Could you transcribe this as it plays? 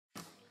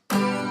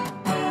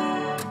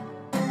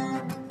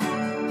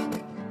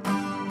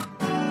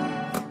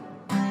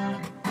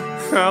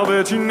I'll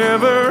bet you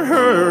never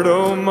heard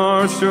old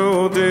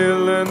Marshall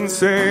Dillon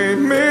say,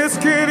 Miss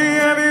Kitty,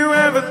 have you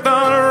ever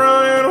thought of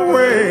running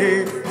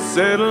away?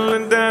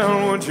 Settling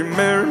down, won't you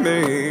marry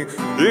me?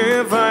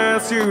 If I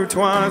asked you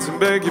twice and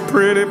beg you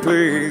pretty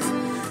please.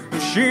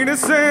 She'd have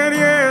said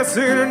yes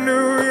in a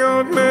New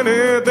York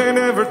minute. They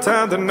never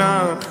tied the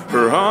knot,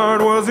 her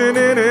heart wasn't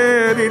in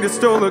it. He just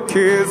stole a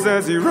kiss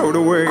as he rode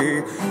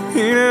away.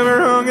 He never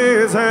hung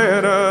his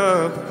head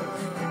up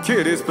at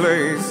Kitty's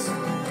place.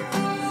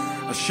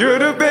 I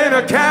should have been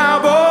a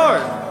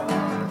cowboy,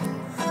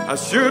 I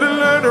should have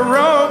learned to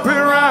rope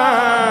and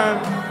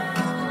ride,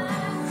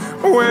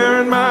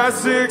 wearing my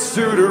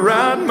 6-shooter,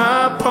 riding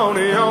my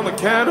pony on the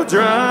cattle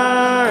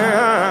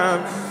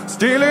drive,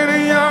 stealing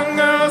a young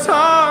girl's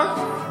heart,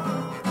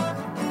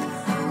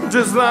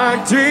 just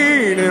like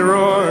Gene and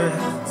Roy,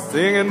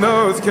 singing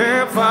those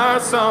campfire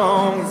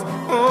songs.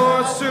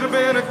 Oh, I should have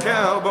been a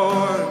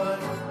cowboy.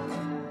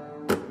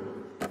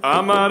 I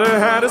might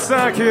have had a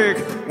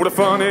sidekick with a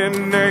funny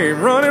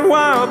name, running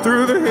wild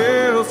through the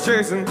hills,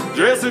 chasing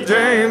Jesse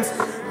James,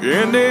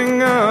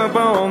 ending up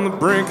on the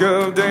brink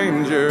of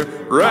danger,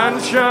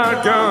 riding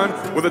shotgun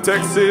with the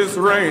Texas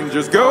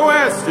Rangers. Go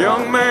west,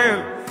 young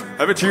man.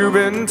 Haven't you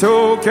been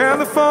told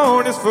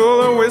California's full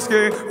of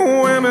whiskey,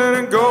 women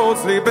and gold,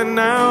 sleeping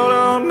out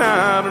all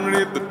night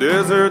underneath the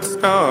desert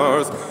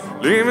stars,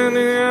 leaving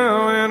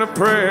you in a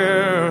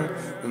prayer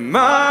in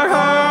my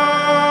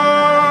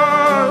heart.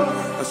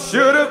 I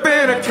should have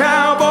been a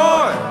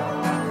cowboy,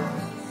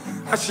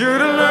 I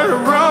should have learned to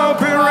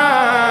rope and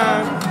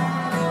ride,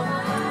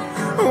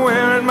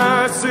 wearing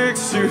my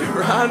 6-shooter,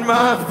 riding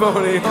my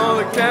pony on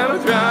the cattle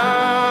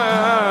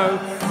drive,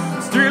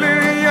 stealing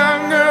a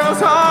young girl's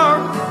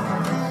heart,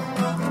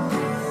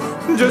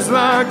 just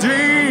like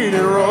Gene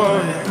and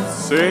Roy,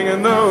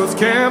 singing those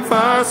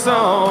campfire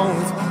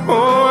songs.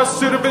 Oh, I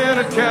should have been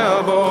a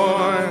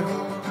cowboy.